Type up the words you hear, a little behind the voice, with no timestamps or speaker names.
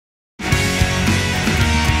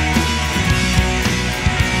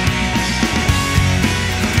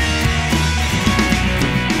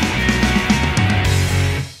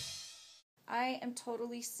am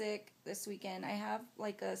totally sick this weekend. I have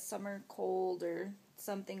like a summer cold or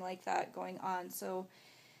something like that going on. So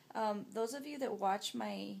those of you that watch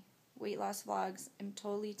my weight loss vlogs, I'm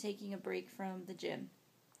totally taking a break from the gym.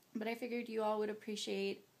 But I figured you all would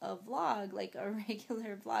appreciate a vlog, like a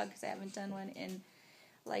regular vlog, because I haven't done one in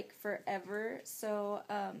like forever. So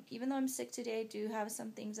even though I'm sick today, I do have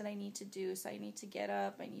some things that I need to do. So I need to get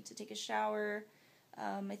up, I need to take a shower.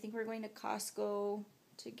 I think we're going to Costco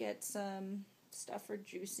to get some stuff for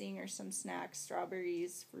juicing or some snacks,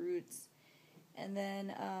 strawberries, fruits. And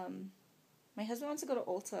then my husband wants to go to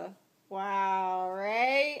Ulta. Wow,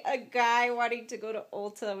 right? A guy wanting to go to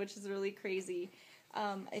Ulta, which is really crazy.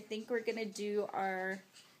 I think we're going to do our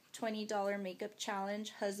 $20 makeup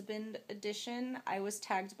challenge, husband edition. I was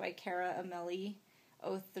tagged by Cara Amelli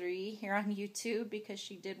 03 here on YouTube because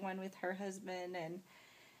she did one with her husband, and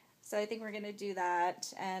so I think we're going to do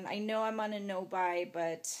that. And I know I'm on a no-buy,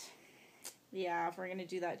 but yeah, if we're going to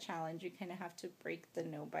do that challenge, you kind of have to break the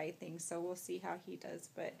no-buy thing, so we'll see how he does.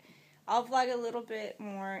 But I'll vlog a little bit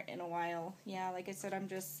more in a while. Yeah, like I said, I'm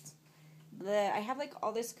just... I have like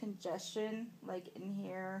all this congestion like in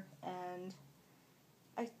here, and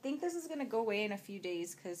I think this is going to go away in a few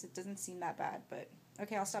days because it doesn't seem that bad. But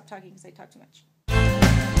okay, I'll stop talking because I talk too much.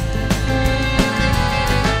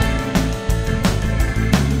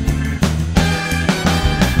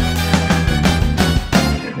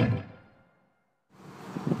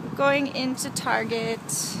 Going into Target.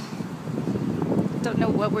 Don't know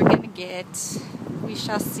what we're going to get. We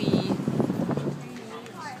shall see.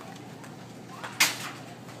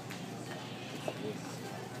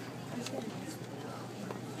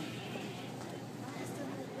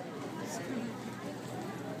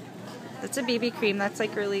 That's a BB cream. That's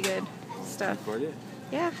like really good stuff.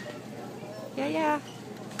 Yeah. Yeah.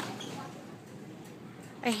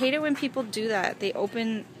 I hate it when people do that. They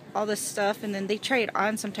open all the stuff and then they try it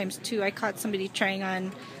on sometimes too. I caught somebody trying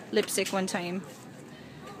on lipstick one time.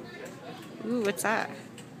 Ooh, what's that?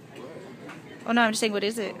 Oh no, I'm just saying, what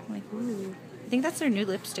is it? I'm like, ooh. I think that's their new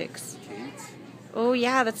lipsticks. Oh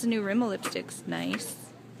yeah, that's the new Rimmel lipsticks. Nice.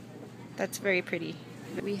 That's very pretty.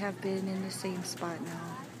 We have been in the same spot now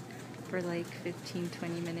for like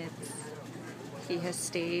 15-20 minutes. He has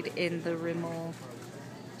stayed in the Rimmel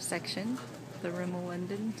section, the Rimmel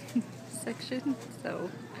London section,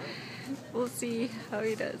 so we'll see how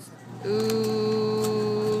he does.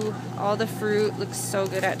 Ooh, all the fruit looks so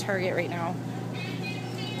good at Target right now.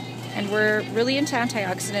 And we're really into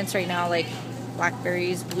antioxidants right now, like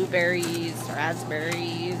blackberries, blueberries,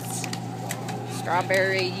 raspberries,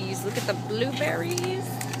 strawberries. Look at the blueberries.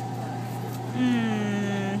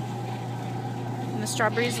 And the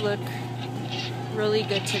strawberries look really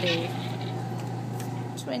good today.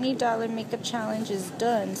 $20 makeup challenge is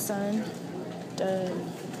done, son.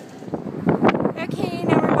 Done. Okay,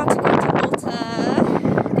 now we're about to go to Ulta.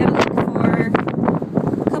 Gotta look for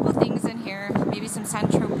a couple things in here. Maybe some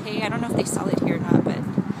Saint-Tropez. I don't know if they sell it here or not, but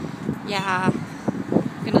yeah.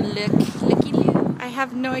 Gonna looky-loo. I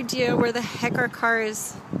have no idea where the heck our car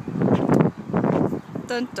is.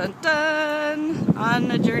 Dun dun dun!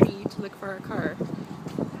 On a journey to look for our car.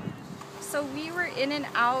 So we were in and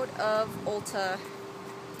out of Ulta,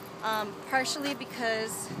 partially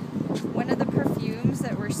because one of the perfumes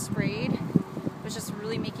that were sprayed was just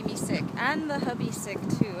really making me sick, and the hubby sick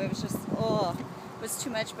too. It was just, oh, it was too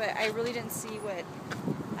much, but I really didn't see what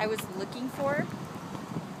I was looking for.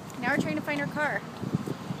 Now we're trying to find our car.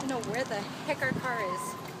 I don't know where the heck our car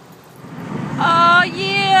is. Oh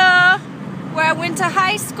yeah! Where I went to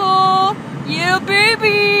high school. Yeah,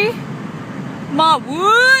 baby! My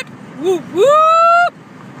wood! Whoop whoop!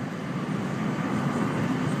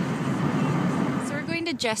 So we're going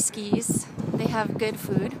to Jeski's. They have good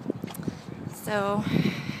food. So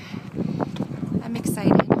I'm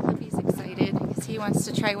excited. Hubby's excited because he wants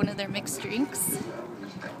to try one of their mixed drinks.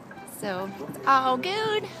 So it's all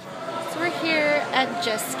good. So we're here at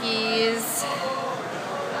Jeski's.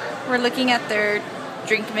 We're looking at their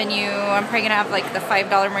drink menu. I'm probably gonna have like the $5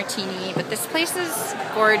 martini, but this place is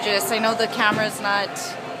gorgeous. I know the camera's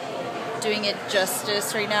not doing it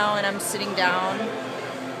justice right now and I'm sitting down,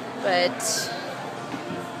 but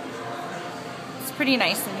it's pretty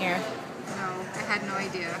nice in here. No, I had no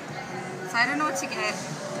idea. So I don't know what to get.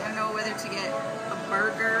 I don't know whether to get a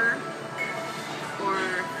burger or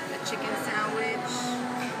a chicken sandwich.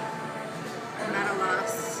 I'm at a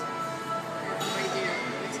loss. I have no idea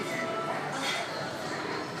what to get.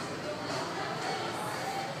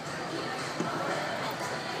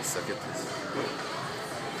 Suck at this.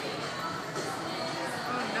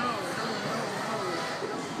 Oh no.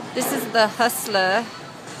 This is the Hustler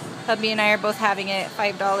Hubby and I are both having it.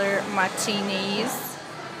 $5 martinis.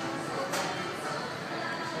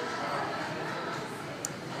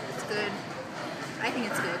 It's good. I think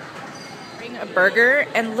it's good. Bring a burger,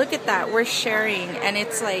 and look at that. We're sharing, and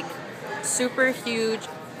it's like super huge,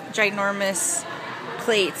 ginormous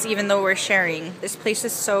plates, even though we're sharing. This place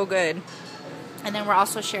is so good. And then we're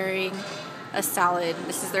also sharing a salad.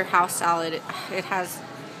 This is their house salad. It has,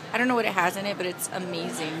 I don't know what it has in it, but it's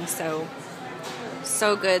amazing. So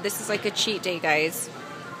good. This is like a cheat day, guys.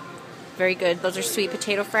 Very good. Those are sweet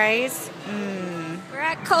potato fries. We're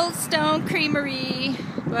at Cold Stone Creamery,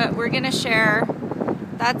 but we're gonna share.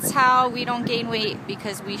 That's how we don't gain weight,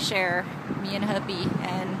 because we share, me and hubby,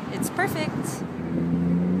 and it's perfect.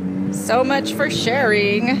 So much for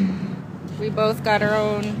sharing. We both got our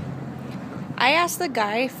own. I asked the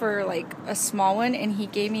guy for like a small one, and he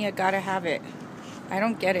gave me a gotta have it. I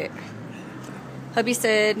don't get it. Hubby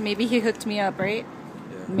said maybe he hooked me up, right?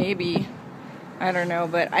 Yeah. Maybe. I don't know,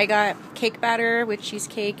 but I got cake batter with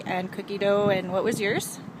cheesecake and cookie dough. And what was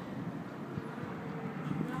yours?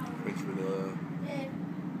 French vanilla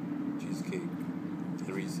cheesecake and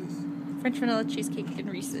Reese's. French vanilla cheesecake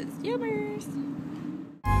and Reese's. Yummers!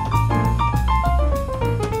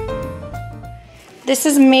 This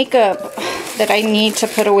is makeup that I need to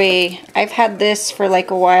put away. I've had this for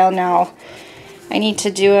like a while now. I need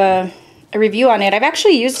to do a review on it. I've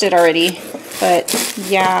actually used it already, but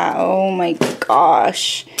yeah, oh my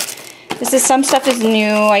gosh. This is, some stuff is new.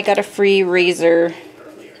 I got a free razor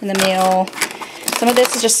in the mail. Some of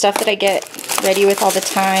this is just stuff that I get ready with all the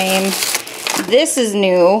time. This is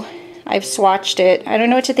new. I've swatched it. I don't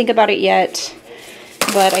know what to think about it yet,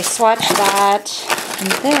 but I swatched that. And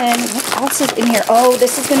then, what else is in here? Oh,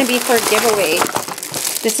 this is going to be for a giveaway.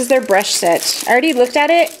 This is their brush set. I already looked at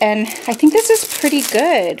it, and I think this is pretty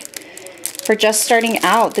good for just starting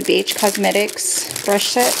out, the BH Cosmetics brush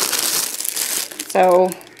set. So,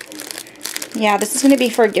 yeah, this is going to be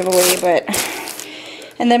for a giveaway, but...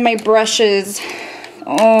 And then my brushes.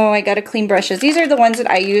 Oh, I got to clean brushes. These are the ones that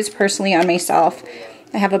I use personally on myself.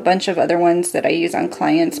 I have a bunch of other ones that I use on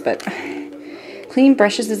clients, but cleaning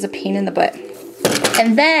brushes is a pain in the butt.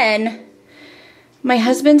 And then my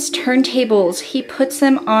husband's turntables, he puts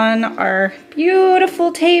them on our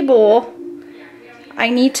beautiful table. I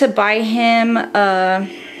need to buy him a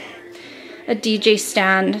DJ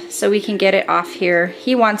stand so we can get it off here.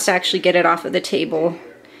 He wants to actually get it off of the table.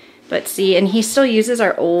 But see, and he still uses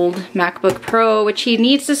our old MacBook Pro, which he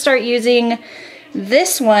needs to start using.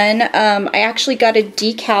 This one, I actually got a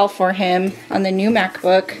decal for him on the new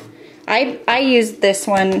MacBook. I use this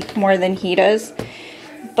one more than he does.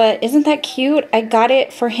 But isn't that cute? I got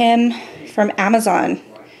it for him from Amazon.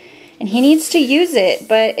 And he needs to use it,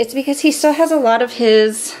 but it's because he still has a lot of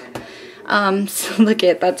his, so look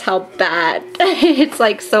at, that's how bad. It's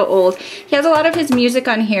like so old. He has a lot of his music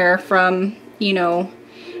on here from, you know,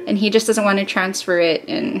 and he just doesn't want to transfer it,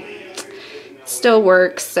 and it still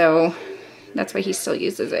works, so that's why he still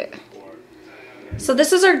uses it. So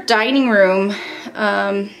this is our dining room,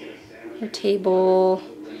 our table.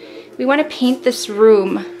 We want to paint this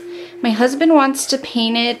room. My husband wants to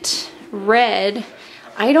paint it red.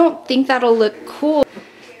 I don't think that'll look cool.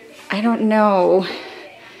 I don't know.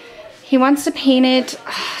 He wants to paint it.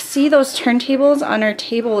 See, those turntables on our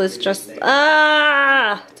table is just, it's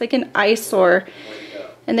like an eyesore.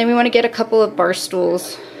 And then we want to get a couple of bar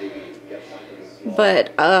stools.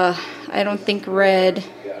 But I don't think red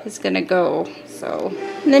is gonna go. So,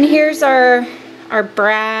 and then here's our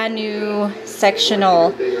brand new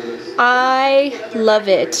sectional. I love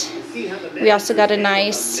it. We also got a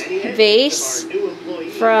nice vase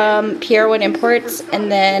from Pier 1 Imports,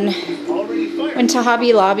 and then went to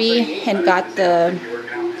Hobby Lobby and got the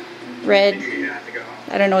red,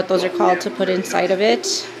 I don't know what those are called, to put inside of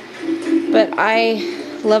it. But I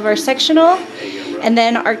love our sectional. And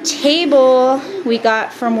then our table we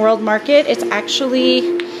got from World Market. It's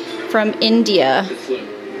actually from India.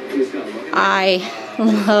 I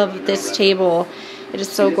love this table. It is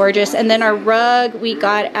so gorgeous. And then our rug we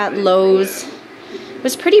got at Lowe's. It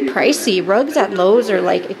was pretty pricey. Rugs at Lowe's are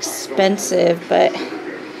like expensive, but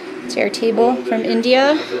it's our table from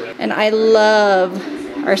India. And I love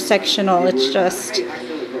our sectional. It's just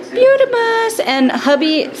beautiful. And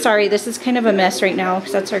hubby, sorry, this is kind of a mess right now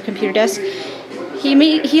because that's our computer desk.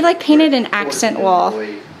 He like painted an accent wall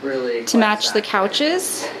to match the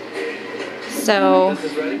couches. So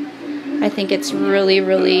I think it's really,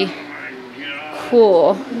 really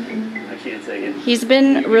cool. He's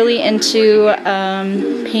been really into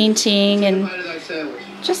painting and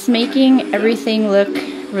just making everything look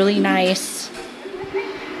really nice.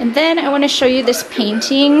 And then I want to show you this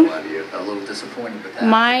painting. disappointed with that.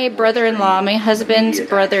 My brother-in-law, my husband's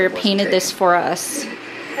brother, painted this for us.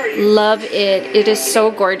 Love it. It is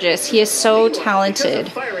so gorgeous. He is so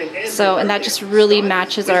talented. So, and that just really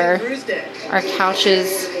matches our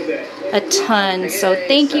couches a ton. So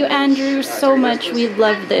thank you, Andrew, so much. We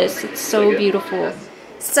love this. It's so beautiful.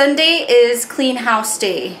 Sunday is clean house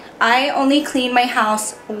day. I only clean my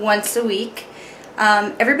house once a week.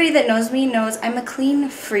 Everybody that knows me knows I'm a clean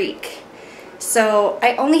freak. So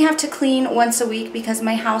I only have to clean once a week because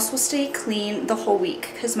my house will stay clean the whole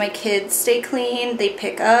week because my kids stay clean, they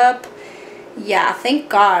pick up. Yeah, thank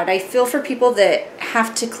God. I feel for people that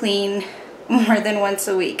have to clean more than once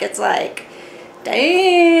a week. It's like,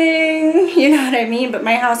 dang, you know what I mean? But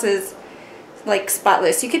my house is like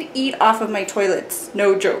spotless. You could eat off of my toilets,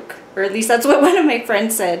 no joke. Or at least that's what one of my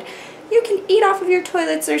friends said. You can eat off of your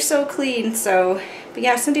toilets, they're so clean. So, but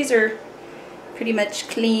yeah, Sundays are pretty much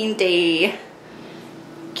clean day.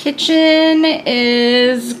 Kitchen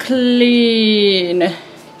is clean.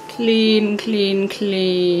 Clean, clean,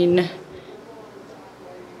 clean.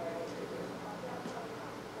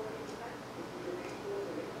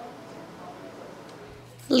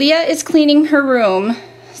 Leah is cleaning her room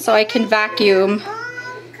so I can vacuum.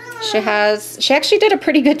 She actually did a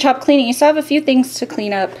pretty good job cleaning. You still have a few things to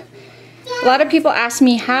clean up. A lot of people ask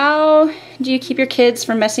me, how do you keep your kids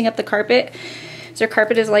from messing up the carpet? Their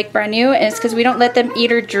carpet is like brand new, and it's because we don't let them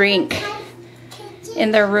eat or drink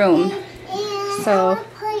in their room. So,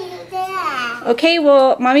 okay,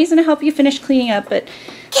 well, Mommy's gonna help you finish cleaning up, but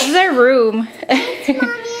this is our room.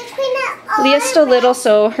 Leah's still little,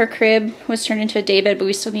 so her crib was turned into a day bed, but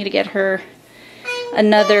we still need to get her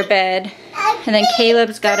another bed. And then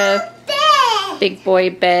Caleb's got a big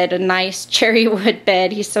boy bed, a nice cherry wood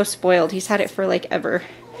bed. He's so spoiled. He's had it for like ever.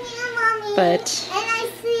 But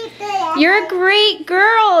you're a great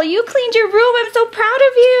girl. You cleaned your room. I'm so proud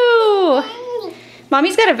of you.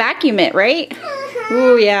 Mommy's got to vacuum it, right?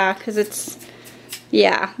 Ooh, yeah, because it's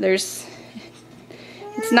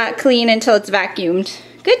not clean until it's vacuumed.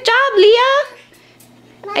 Good job, Leah.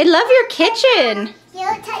 I love your kitchen.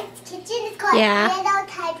 Yellow type kitchen is called yellow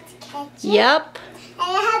type kitchen. Yep.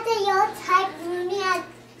 And I have the yellow type movie on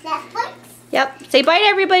Netflix. Yep. Say bye to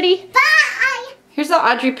everybody. Bye. Here's the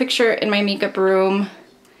Audrey picture in my makeup room.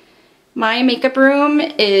 My makeup room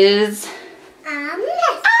is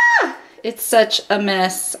it's such a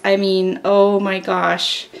mess. I mean, oh my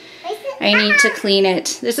gosh. I need to clean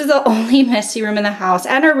it. This is the only messy room in the house.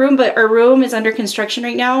 And our room, but our room is under construction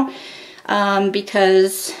right now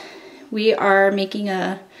because we are making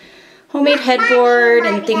a homemade headboard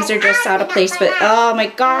and things are just out of place. But oh my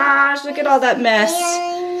gosh, look at all that mess.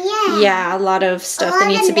 Yeah, a lot of stuff that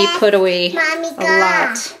needs to be put away. A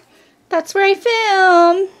lot. That's where I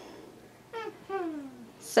film.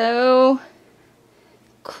 So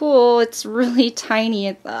cool. It's really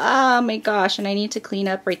tiny. Oh my gosh. And I need to clean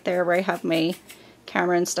up right there where I have my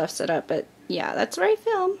camera and stuff set up. But yeah, that's where I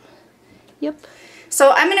film. Yep.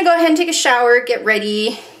 So I'm going to go ahead and take a shower, get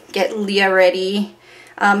ready, get Leah ready.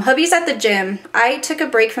 Hubby's at the gym. I took a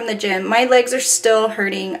break from the gym. My legs are still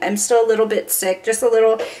hurting. I'm still a little bit sick. Just a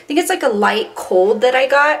little. I think it's like a light cold that I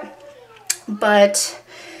got. But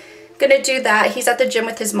I'm going to do that. He's at the gym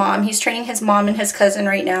with his mom. He's training his mom and his cousin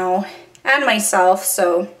right now. And myself,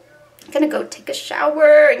 so I'm gonna go take a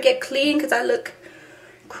shower and get clean because I look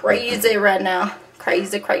crazy right now.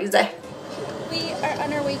 Crazy, crazy. We are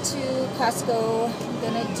on our way to Costco. I'm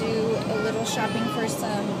gonna do a little shopping for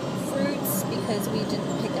some fruits because we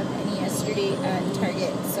didn't pick up any yesterday at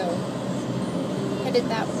Target. So headed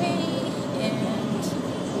that way and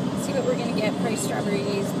see what we're gonna get. Probably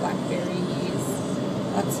strawberries, blackberries,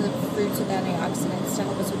 lots of fruits with antioxidants to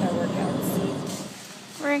help us with our workouts.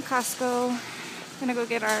 We're in Costco. Gonna go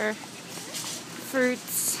get our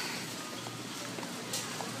fruits.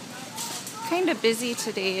 Kind of busy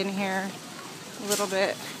today in here, a little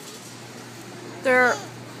bit. Their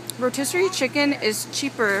rotisserie chicken is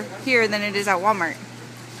cheaper here than it is at Walmart.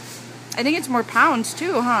 I think it's more pounds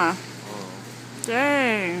too, huh?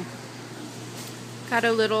 Dang. Got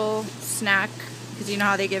a little snack, because you know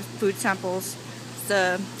how they give food samples. It's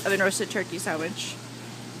the oven roasted turkey sandwich.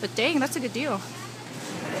 But dang, that's a good deal.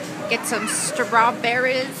 Get some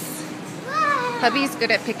strawberries. Hubby's good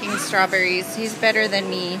at picking strawberries. He's better than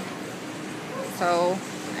me. So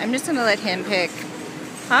I'm just gonna let him pick.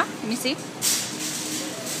 Huh? Let me see.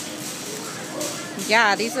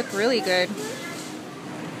 Yeah, these look really good.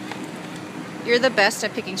 You're the best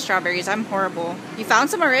at picking strawberries. I'm horrible. You found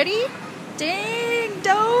some already? Dang,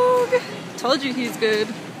 dog. Told you he's good.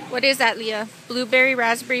 What is that, Leah? Blueberry,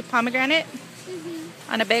 raspberry, pomegranate?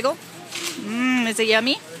 On a bagel? Mmm, is it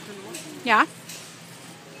yummy? Yeah.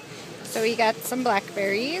 So we got some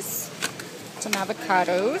blackberries, some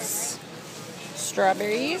avocados,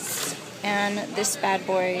 strawberries, and this bad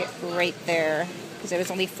boy right there, because it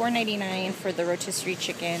was only $4.99 for the rotisserie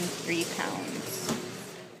chicken, 3 pounds.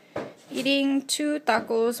 Eating 2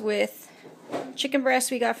 tacos with chicken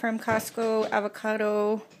breast we got from Costco,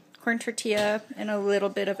 avocado, corn tortilla, and a little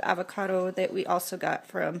bit of avocado that we also got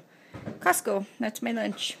from Costco. That's my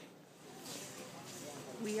lunch.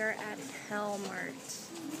 We are at Walmart.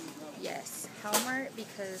 Yes, Walmart,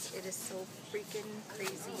 because it is so freaking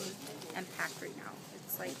crazy and packed right now.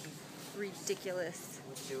 It's like ridiculous.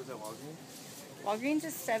 It was at Walgreens? Walgreens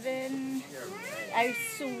is $7. I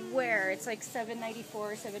swear it's like $7.94,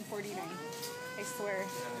 $7.49. I swear.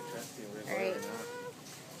 All right.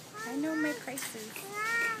 I know my prices.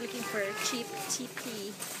 Looking for cheap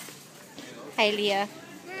TP. Hi, Leah.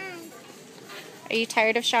 Are you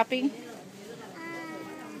tired of shopping?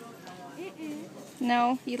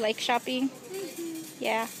 No? You like shopping?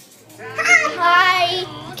 Yeah. Hi.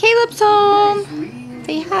 Caleb's home.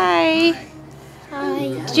 Say hi. Hi.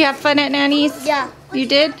 Did you have fun at Nanny's? Yeah. You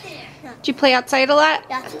did? Yeah. Did you play outside a lot?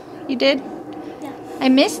 Yeah. You did? Yeah. I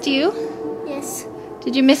missed you. Yes.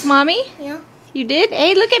 Did you miss Mommy? Yeah. You did?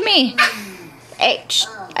 Hey, look at me. Hey, shh.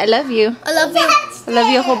 I love you. I love you. I love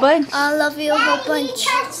you a whole bunch. I love you a whole bunch.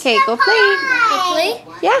 Okay, go play. Play?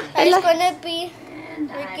 Yeah, I It's love. gonna be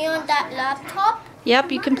working on that laptop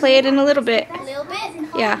Yep, you can play it in a little bit. a little bit.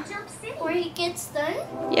 Yeah, Before he gets done.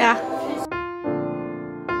 yeah.